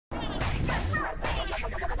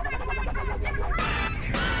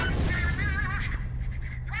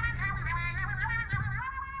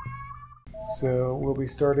So we'll be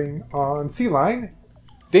starting on Sea Line,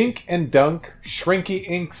 Dink and Dunk, Shrinky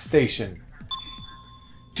Ink Station.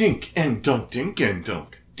 Dink and dunk, dink and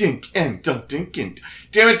dunk. Dink and dunk, dink and...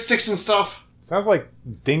 Damn it, sticks and stuff! Sounds like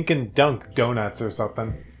Dink and Dunk Donuts or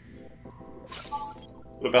something.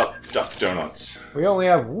 What about Duck Donuts? We only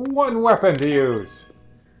have one weapon to use.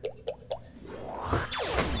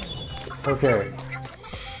 Okay.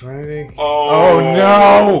 Ready? Oh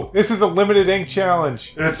no! This is a limited ink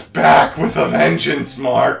challenge. It's back with a vengeance,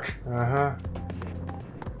 Mark! Uh-huh.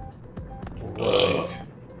 Ugh.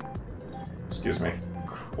 Excuse me.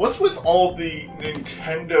 What's with all the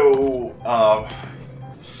Nintendo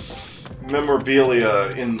memorabilia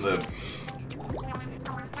in the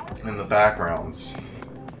backgrounds?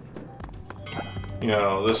 You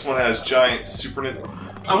know, this one has giant Super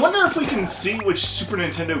Nintendo. I wonder if we can see which Super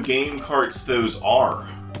Nintendo game carts those are.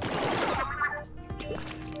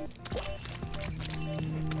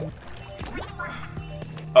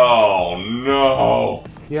 Oh no!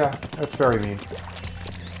 Yeah, that's very mean.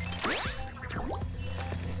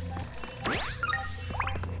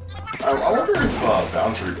 I wonder if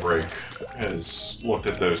Boundary Break has looked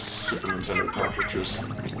at those Super Nintendo cartridges.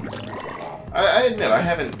 I admit I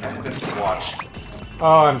haven't watched.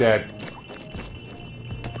 Oh, I'm dead.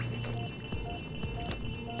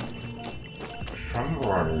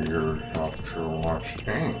 Somebody here have to watch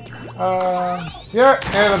ink. Yeah,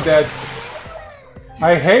 and I'm dead.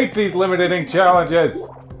 I hate these limited ink challenges.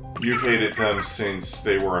 You've hated them since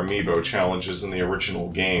they were amiibo challenges in the original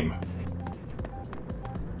game.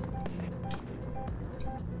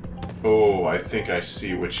 Oh, I think I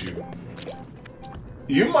see what you...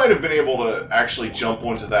 You might have been able to actually jump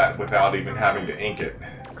onto that without even having to ink it.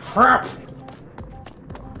 Crap!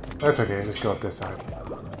 That's okay, just go up this side.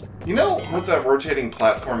 You know what that rotating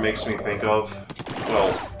platform makes me think of?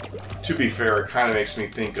 Well, to be fair, it kind of makes me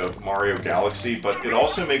think of Mario Galaxy, but it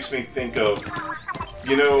also makes me think of,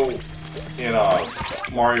 you know, in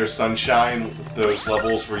Mario Sunshine, those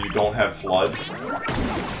levels where you don't have FLUDD.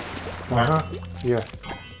 Uh-huh, yeah.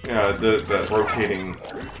 Yeah, the rotating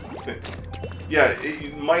thing. Yeah,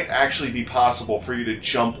 it might actually be possible for you to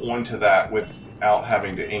jump onto that without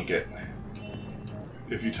having to ink it.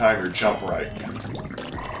 If you time your jump right.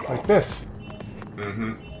 Like this.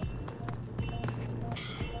 Mm-hmm.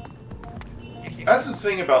 That's the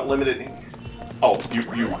thing about limited ink. Oh, you...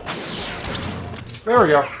 There we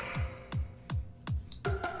go.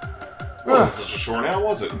 Wasn't such a short now,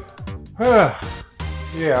 was it?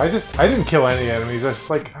 Yeah, I didn't kill any enemies. I was just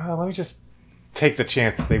like, oh, let me just take the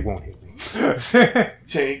chance that they won't hit me.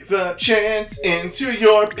 Take the chance into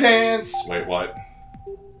your pants. Wait, what?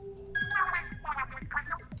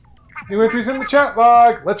 New entries in the chat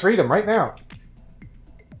log. Let's read them right now.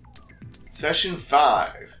 Session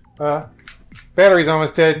 5. Battery's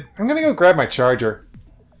almost dead. I'm gonna go grab my charger.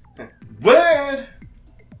 What?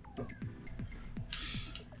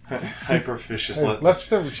 Hyperficious. Left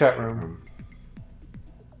the chat room.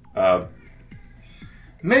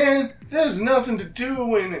 Man, there's nothing to do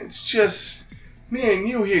when it's just me and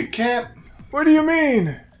you here, Cap. What do you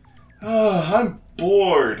mean? I'm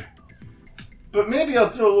bored. But maybe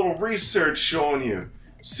I'll do a little research on you.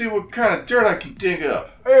 See what kind of dirt I can dig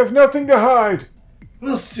up. I have nothing to hide.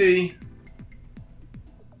 We'll see.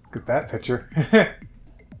 Look at that picture.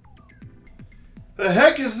 The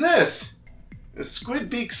heck is this? A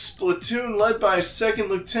Squidbeak Splatoon led by 2nd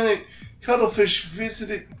Lieutenant Cuttlefish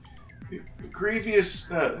visited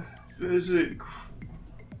Grievous, visited...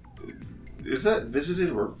 Is that visited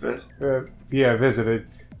or yeah, visited.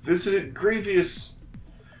 Visited grievous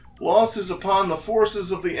losses upon the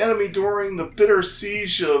forces of the enemy during the bitter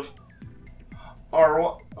siege of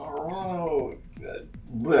Arwano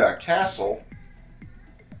Castle.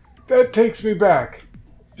 That takes me back.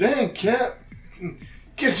 Dang, Cap.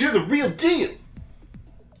 Guess you're the real deal.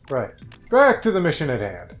 Right. Back to the mission at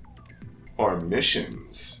hand. Or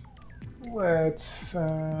missions. Let's,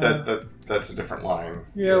 That's a different line.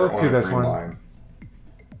 Yeah, let's do this one. Line.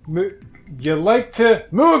 You like to...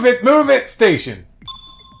 Move it, station!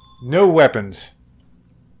 No weapons.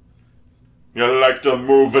 You like to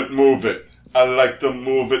move it. I like to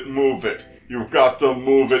move it. You've got to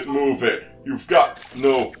move it. You've got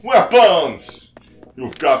no weapons!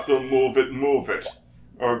 You've got to move it.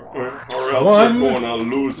 Or else you're gonna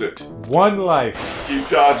lose it. One life. Keep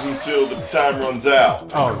dodging till the time runs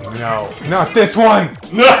out. Oh no, not this one!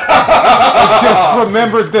 I just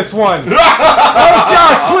remembered this one! Oh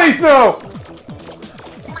gosh, please no!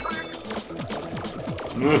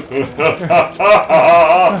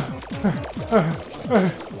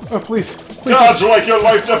 Please. Dodge like your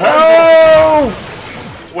life depends on...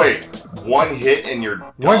 Wait, one hit and you're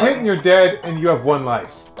done? One hit and you're dead, and you have 1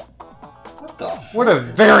 life. What the fuck? What a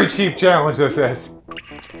very cheap challenge this is.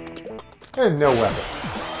 And no weapon.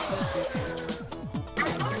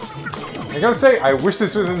 I gotta say, I wish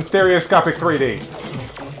this was in stereoscopic 3D.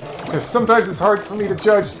 Because sometimes it's hard for me to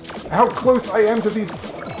judge how close I am to these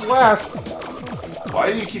blasts.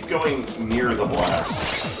 Why do you keep going near the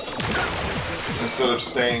blasts? Instead of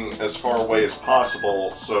staying as far away as possible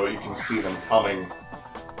so you can see them coming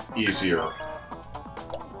easier.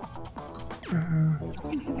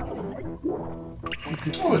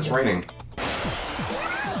 Oh, it's raining.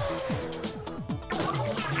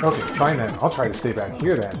 Okay, fine then. I'll try to stay back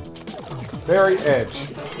here then. Very edge.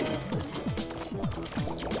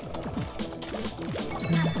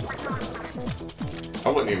 I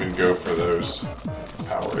wouldn't even go for those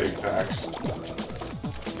power 8 packs.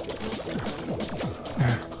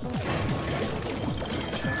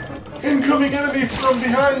 Incoming enemy from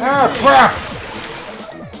behind the Ah, crap!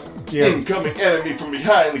 Yeah, Incoming enemy from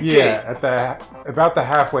behind the gate! yeah, about the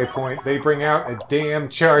halfway point, they bring out a damn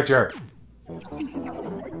charger.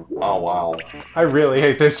 Oh, wow. I really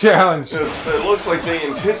hate this challenge. It looks like they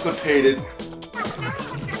anticipated.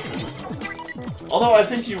 Although I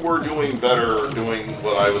think you were doing better doing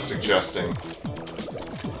what I was suggesting.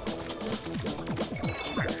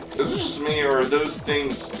 Is it just me, or are those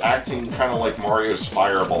things acting kind of like Mario's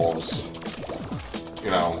fireballs?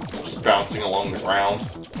 You know, just bouncing along the ground?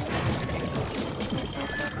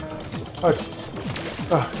 Oh, jeez.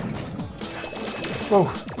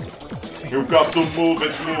 Oh. You've got to move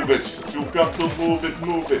it, move it. You've got to move it,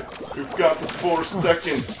 move it. You've got the 4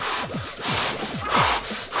 seconds.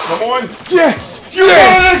 Come on! Yes! You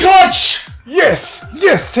got it, clutch! Yes!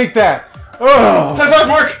 Yes! Take that! Oh! High five,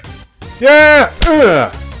 Mark! Yeah!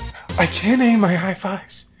 Ugh. I can't aim my high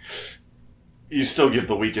fives. You still give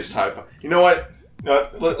the weakest high five. You know what?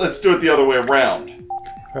 Let's do it the other way around.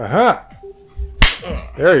 Uh-huh.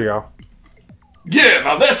 There you go. Yeah,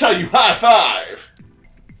 now that's how you high five!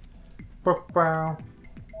 Bow.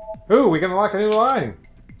 Ooh, we can unlock a new line.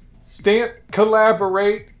 Stamp,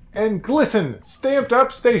 collaborate, and glisten. Stamped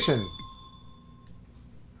up station.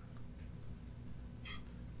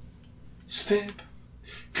 Stamp,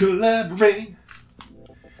 collaborate,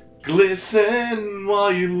 glisten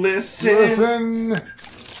while you listen. Listen.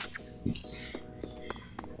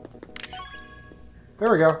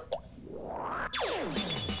 There we go.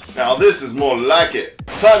 Now this is more like it.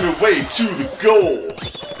 Climb your way to the goal.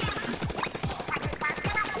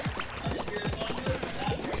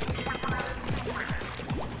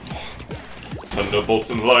 Thunderbolts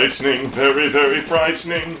and lightning, very, very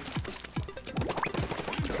frightening.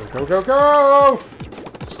 Go, go, go!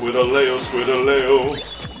 Squidaleo, squidaleo.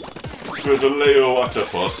 Squidaleo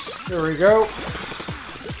octopus. There we go.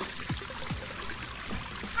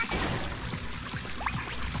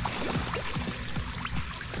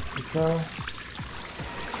 Okay.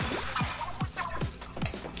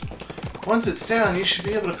 Once it's down, you should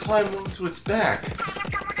be able to climb onto its back.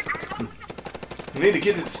 You need to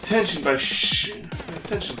get its attention by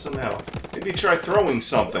attention somehow. Maybe try throwing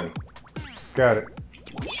something. Got it.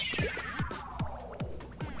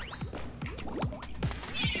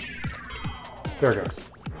 There it goes.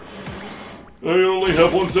 I only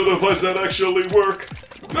have one set of eyes that actually work.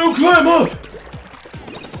 Now climb up!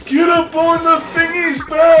 Get up on the thingy's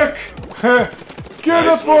back! Get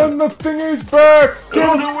Nice up on the thingy's back! I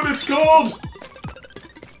don't know what it's called!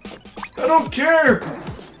 I don't care!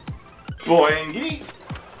 Boingy!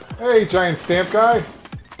 Hey, giant stamp guy.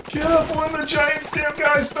 Get up on the giant stamp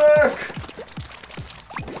guy's back!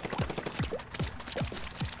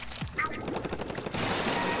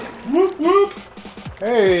 Whoop whoop!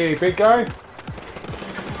 Hey, big guy.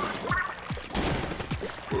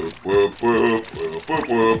 Whoop whoop whoop whoop whoop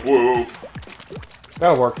whoop whoop.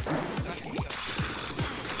 That'll work.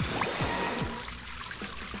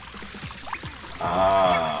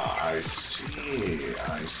 Ah, I see,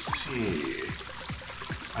 I see.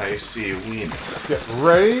 I see a wiener. Get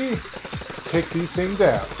ready. Take these things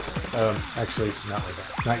out. Actually, not like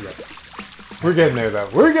that. Not yet. We're getting there, though.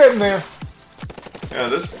 We're getting there. Yeah,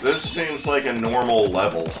 this seems like a normal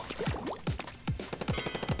level.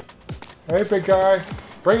 Hey, big guy.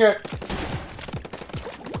 Bring it.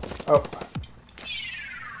 Oh.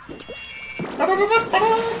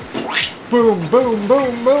 Boom, boom,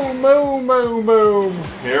 boom, boom, boom, boom, boom.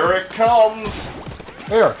 Here it comes!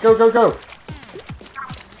 There, go, go, go.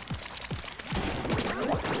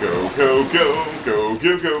 Go, go, go, go,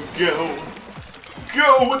 go, go, go.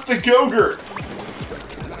 Go with the Go-Gurt!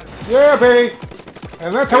 Yeah, baby.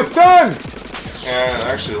 And that's how it's done. And it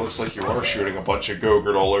actually looks like you are shooting a bunch of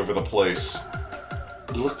Go-Gurt all over the place.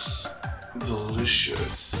 It looks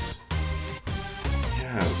delicious.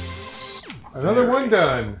 Yes. Another Very. one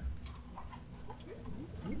done.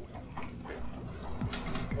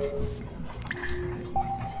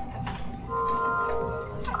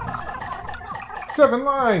 Seven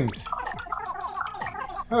lines.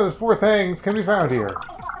 Oh, those 4 things can be found here.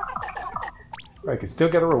 I can still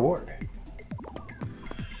get a reward.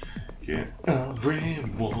 Get a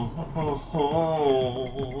reward.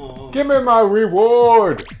 Give me my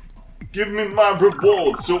reward. Give me my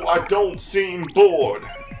reward so I don't seem bored.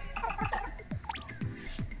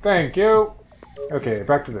 Thank you. Okay,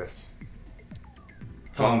 back to this.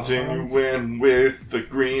 Continuing with the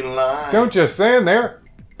green line. Don't just stand there.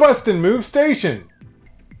 Bust and move station.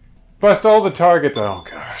 Bust all the targets. Oh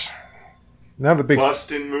gosh. Not a big.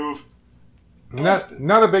 Bust and move.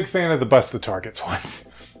 Not a big fan of the bust the targets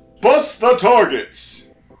ones. Bust the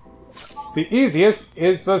targets. The easiest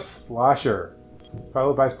is the slosher,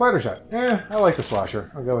 followed by splattershot. I like the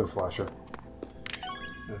slosher. I'll go with the slosher.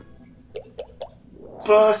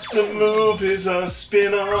 Bust and move is a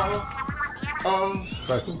spin-off of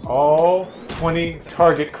Bust all 20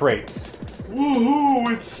 target crates. woohoo!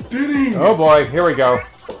 It's spinning. Oh boy, here we go.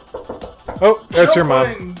 Oh, that's your mom.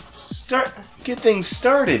 and get things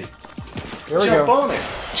started. Here we Jump go. on it.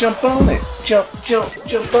 Jump on it. Jump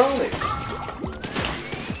on it.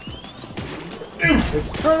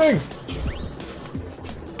 It's turning.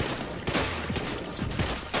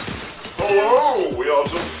 Hello, we are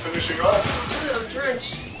just finishing up. I'm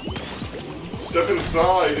drenched. Step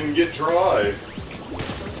inside and get dry.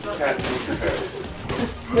 Cat, move your head.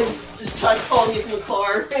 Just tried calling you from the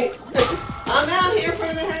car. Hey, I'm out here in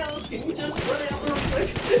front of the house. Can you just run out real quick?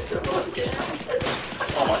 Someone's get out.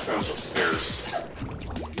 Oh, my phone's upstairs.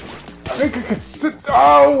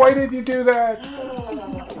 Oh, why did you do that?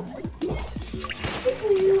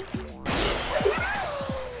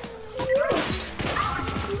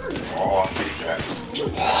 Oh, kitty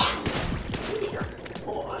cat.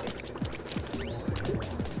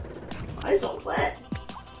 Eyes all wet.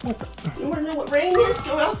 You want to know what rain is?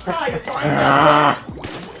 Go outside and find out.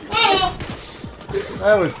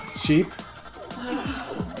 That was cheap. Oh,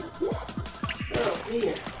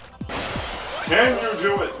 man. Can you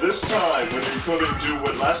do it this time when you couldn't do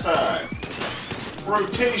it last time?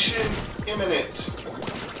 Rotation imminent.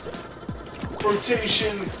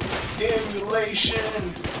 Rotation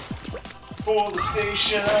emulation for the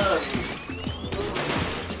station.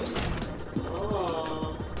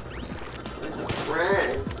 Oh. Like a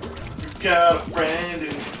friend. We've got a friend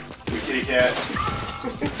in the kitty cat.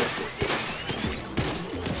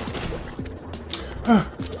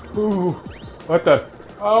 Ooh, what the?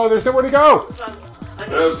 Oh, there's nowhere to go.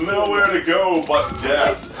 There's nowhere to go but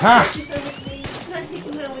death. Ha! Can I take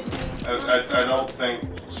you home with me? I don't think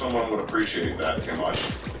someone would appreciate that too much.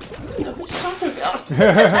 What you talking about?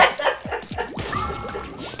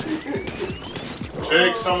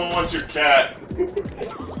 Jake, someone wants your cat.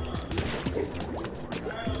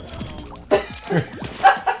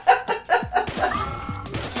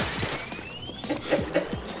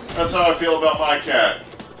 That's how I feel about my cat.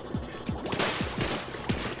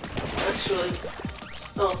 Actually,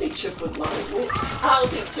 I don't think Chip would mind. I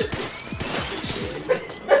don't think Chip would.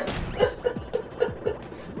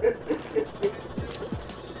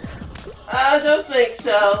 I don't think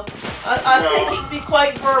so. I No. think he'd be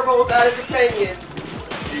quite verbal about his opinions.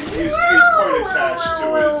 He's quite attached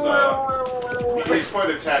to his he's quite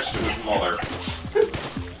attached to his mother.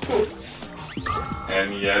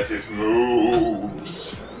 And yet it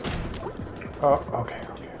moves. Oh, okay.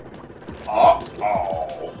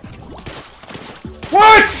 Uh-oh.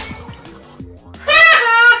 What?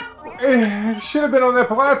 It should have been on that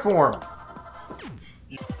platform.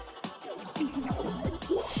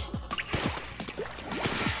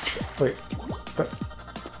 Wait.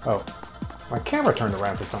 Oh. My camera turned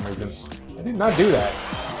around for some reason. I did not do that.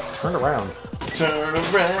 It turned around. Turn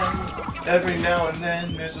around. Every now and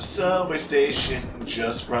then there's a subway station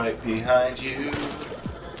just right behind you.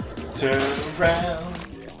 Turn around.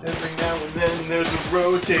 Every now and then there's a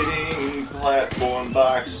rotating platform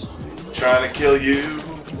box trying to kill you.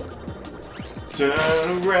 Turn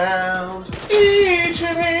around. Each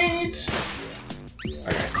and eight.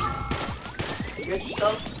 Okay. You got your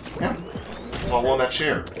stuff? Yeah. It's all on that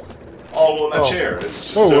chair. All on that chair. It's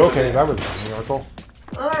just Oh, over okay. there. That was a miracle.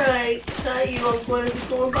 Alright, tell you I'm going to be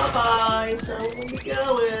going bye-bye, so I'm going to be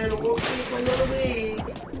going. We'll see you for another week.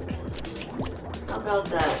 How about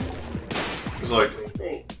that? It's like, What do you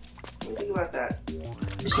think? What do you think about that?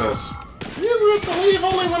 it says, you get to leave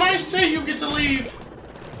only when I say you get to leave.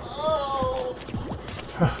 Oh!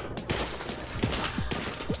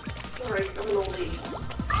 Alright, I'm gonna leave.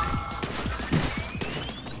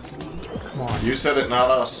 You said it,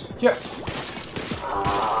 not us. Yes.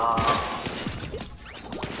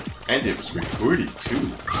 And it was recorded,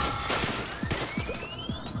 too.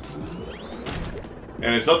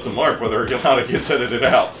 And it's up to Mark whether or not it gets edited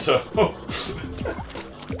out, so...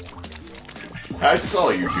 I saw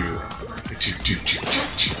you do that.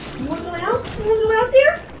 You wanna go out? You wanna go out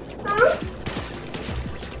there? Huh?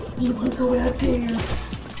 You wanna go out there?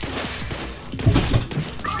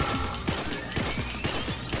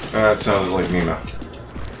 That sounded like Nina.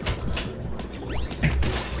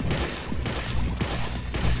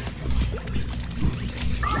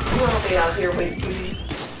 I'll be out here waiting for you.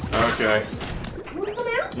 Okay. You wanna come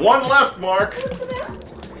out? One left, Mark! You wanna come out?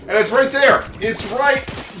 And it's right there! It's right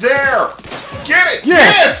there! Get it!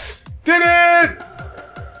 Yes! Did it!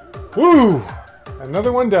 Woo!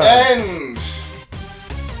 Another one done. End!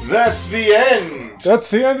 That's the end! That's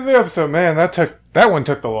the end of the episode. Man, that one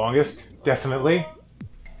took the longest. Definitely.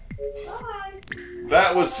 Bye.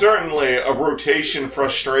 That was certainly a rotation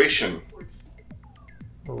frustration.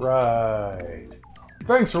 Right.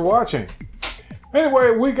 Thanks for watching.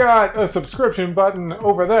 Anyway, we got a subscription button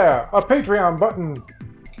over there, a Patreon button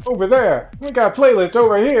over there. We got a playlist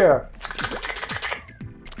over here.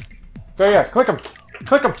 So yeah, click them.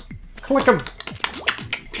 Click them. Click them.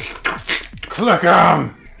 Click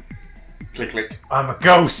them. Click, click. I'm a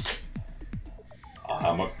ghost.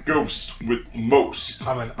 I'm a ghost with the most.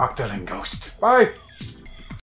 I'm an octoling ghost. Bye.